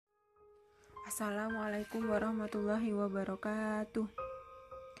Assalamualaikum warahmatullahi wabarakatuh.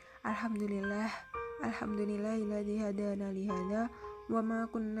 Alhamdulillahilladzi hadana li hadza wa ma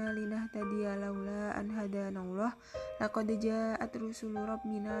kunna linahtadiya laula an hadanallah. Laqad ja'at rusulu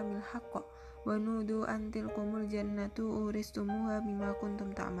rabbina bil haqq wa nudu an tilkumul jannatu uristumuha bima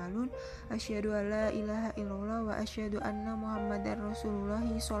kuntum ta'malun. Asyhadu an la ilaha illallah wa asyhadu anna muhammadar rasulullah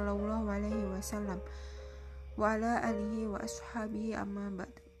sallallahu alaihi wasallam wa ala alihi wa ashabihi amma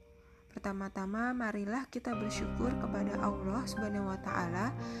ba'du. Pertama-tama marilah kita bersyukur kepada Allah Subhanahu wa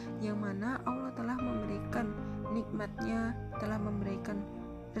taala yang mana Allah telah memberikan nikmatnya, telah memberikan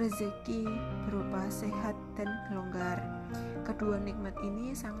rezeki berupa sehat dan longgar. Kedua nikmat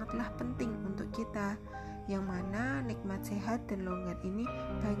ini sangatlah penting untuk kita, yang mana nikmat sehat dan longgar ini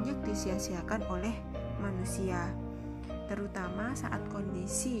banyak disia-siakan oleh manusia, terutama saat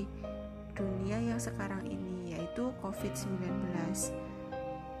kondisi dunia yang sekarang ini, yaitu COVID-19.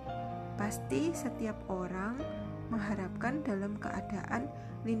 Pasti setiap orang mengharapkan dalam keadaan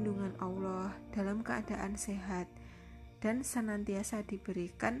lindungan Allah, dalam keadaan sehat, dan senantiasa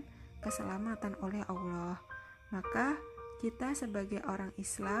diberikan keselamatan oleh Allah. Maka kita sebagai orang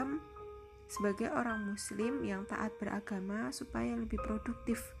Islam, sebagai orang Muslim yang taat beragama, supaya lebih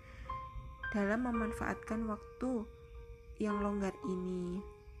produktif dalam memanfaatkan waktu yang longgar ini.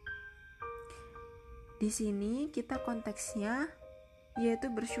 Di sini kita konteksnya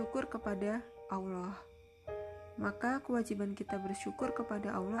yaitu bersyukur kepada Allah. Maka kewajiban kita bersyukur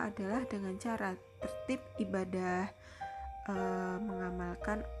kepada Allah adalah dengan cara tertib ibadah,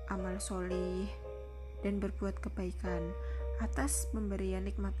 mengamalkan amal solih, dan berbuat kebaikan. Atas pemberian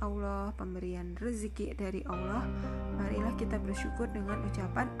nikmat Allah, pemberian rezeki dari Allah, marilah kita bersyukur dengan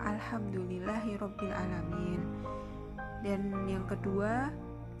ucapan Alhamdulillahirabbil alamin. Dan yang kedua,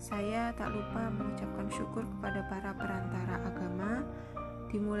 saya tak lupa mengucapkan syukur kepada para perantara agama,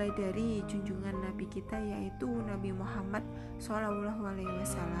 dimulai dari junjungan Nabi kita, yaitu Nabi Muhammad SAW,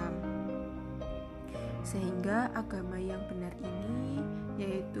 sehingga agama yang benar ini,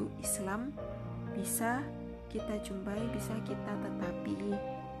 yaitu Islam, bisa kita jumpai, bisa kita tetapi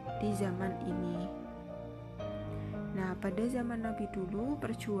di zaman ini. Nah, pada zaman Nabi dulu,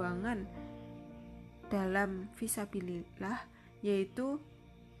 perjuangan dalam fisabilillah yaitu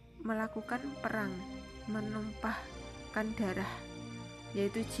melakukan perang, menumpahkan darah,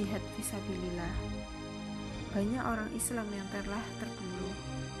 yaitu jihad fisabilillah. Banyak orang Islam yang telah terbunuh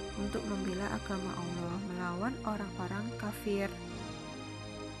untuk membela agama Allah melawan orang-orang kafir.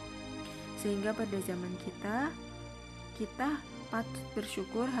 Sehingga pada zaman kita patut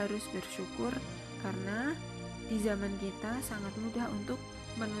bersyukur, harus bersyukur, karena di zaman kita sangat mudah untuk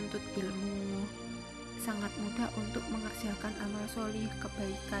menuntut ilmu, sangat mudah untuk mengerjakan amal solih,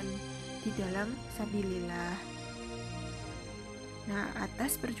 kebaikan di dalam sabilillah. Nah,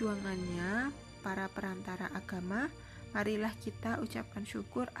 atas perjuangannya para perantara agama, marilah kita ucapkan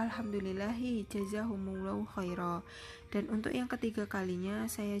syukur, alhamdulillahi jazahumullahu khaira. Dan untuk yang ketiga kalinya,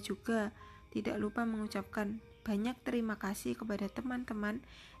 saya juga tidak lupa mengucapkan banyak terima kasih kepada teman-teman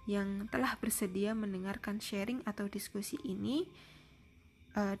yang telah bersedia mendengarkan sharing atau diskusi ini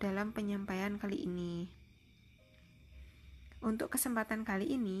dalam penyampaian kali ini. Untuk kesempatan kali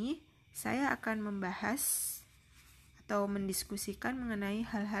ini, saya akan membahas atau mendiskusikan mengenai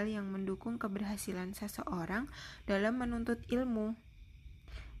hal-hal yang mendukung keberhasilan seseorang dalam menuntut ilmu,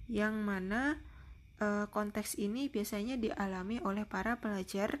 yang mana konteks ini biasanya dialami oleh para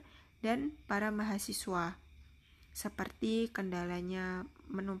pelajar dan para mahasiswa, seperti kendalanya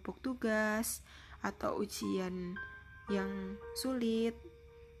menumpuk tugas atau ujian yang sulit,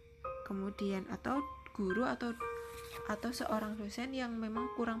 kemudian atau guru atau seorang dosen yang memang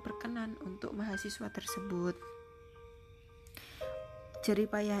kurang berkenan untuk mahasiswa tersebut. Jerih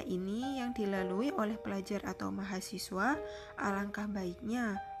payah ini yang dilalui oleh pelajar atau mahasiswa, alangkah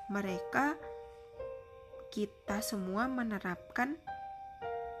baiknya kita semua menerapkan,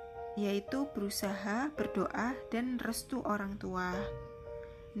 yaitu berusaha, berdoa, dan restu orang tua.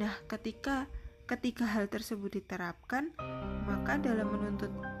 Nah, ketika ketiga hal tersebut diterapkan, maka dalam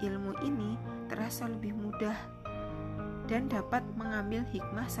menuntut ilmu ini terasa lebih mudah dan dapat mengambil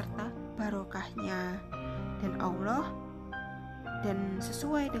hikmah serta barokahnya. Dan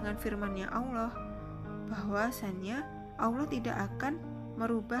sesuai dengan firman-Nya Allah, bahwasannya Allah tidak akan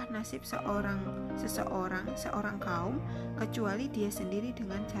merubah nasib seorang kaum kecuali dia sendiri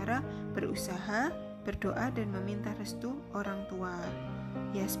dengan cara berusaha, berdoa, dan meminta restu orang tua.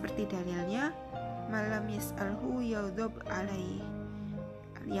 Ya, seperti dalilnya malam yas'alhu yaghdab alaih,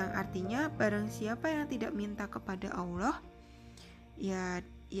 yang artinya barang siapa yang tidak minta kepada Allah,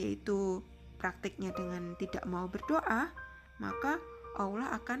 yaitu praktiknya dengan tidak mau berdoa, maka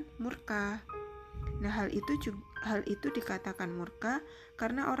Allah akan murka. Nah, hal itu dikatakan murka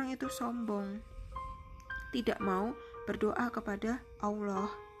karena orang itu sombong, tidak mau berdoa kepada Allah.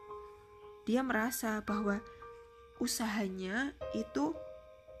 Dia merasa bahwa usahanya itu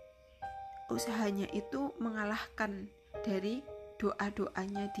mengalahkan dari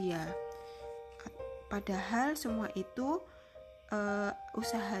doa-doanya dia. Padahal semua itu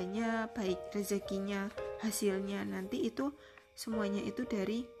usahanya baik, rezekinya, hasilnya nanti itu semuanya itu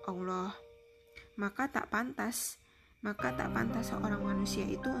dari Allah. Maka tak pantas seorang manusia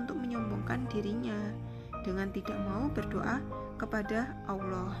itu untuk menyombongkan dirinya dengan tidak mau berdoa kepada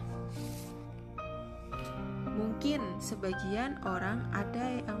Allah. Mungkin sebagian orang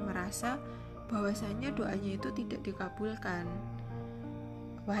ada yang merasa bahwasanya doanya itu tidak dikabulkan.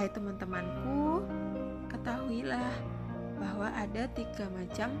 Wahai teman-temanku, ketahuilah bahwa ada 3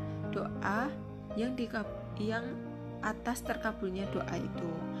 macam doa yang atas terkabulnya doa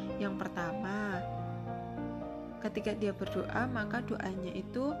itu. Yang pertama, ketika dia berdoa maka doanya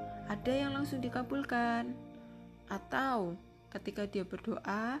itu ada yang langsung dikabulkan, atau ketika dia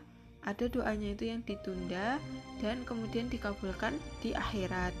berdoa ada doanya itu yang ditunda dan kemudian dikabulkan di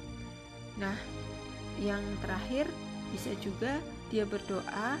akhirat. Nah, yang terakhir bisa juga dia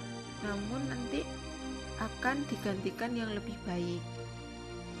berdoa namun nanti akan digantikan yang lebih baik.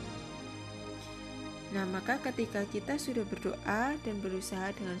 Nah, maka ketika kita sudah berdoa dan berusaha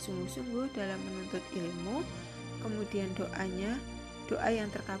dengan sungguh-sungguh dalam menuntut ilmu, kemudian doa yang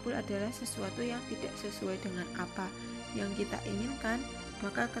terkabul adalah sesuatu yang tidak sesuai dengan apa yang kita inginkan,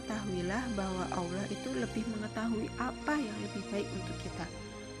 maka ketahuilah bahwa Allah itu lebih mengetahui apa yang lebih baik untuk kita,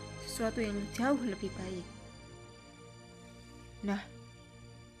 sesuatu yang jauh lebih baik. Nah,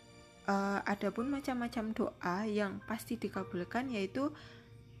 adapun macam-macam doa yang pasti dikabulkan, yaitu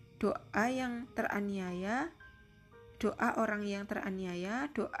doa yang teraniaya, doa orang yang teraniaya,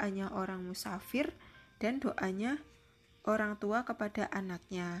 doanya orang musafir, dan doanya orang tua kepada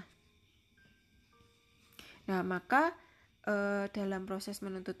anaknya. Nah, maka dalam proses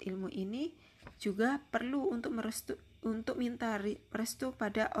menuntut ilmu ini juga perlu untuk minta restu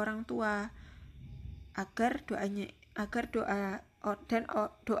pada orang tua agar doa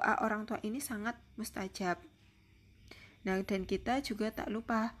orang tua ini sangat mustajab. Nah, dan kita juga tak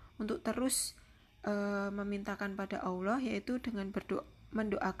lupa untuk terus memintakan pada Allah, yaitu dengan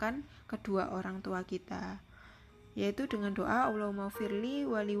mendoakan kedua orang tua kita, yaitu dengan doa Allahumma firli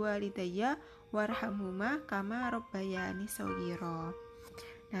wali walidayya warhamhuma kama rabbayani shaghira.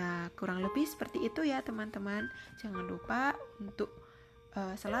 Nah, kurang lebih seperti itu ya teman-teman. Jangan lupa untuk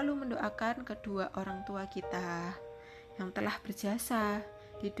selalu mendoakan kedua orang tua kita yang telah berjasa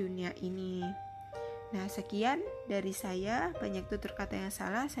di dunia ini. Nah, sekian dari saya. Banyak tutur kata yang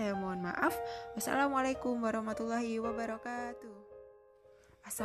salah, saya mohon maaf. Wassalamualaikum warahmatullahi wabarakatuh.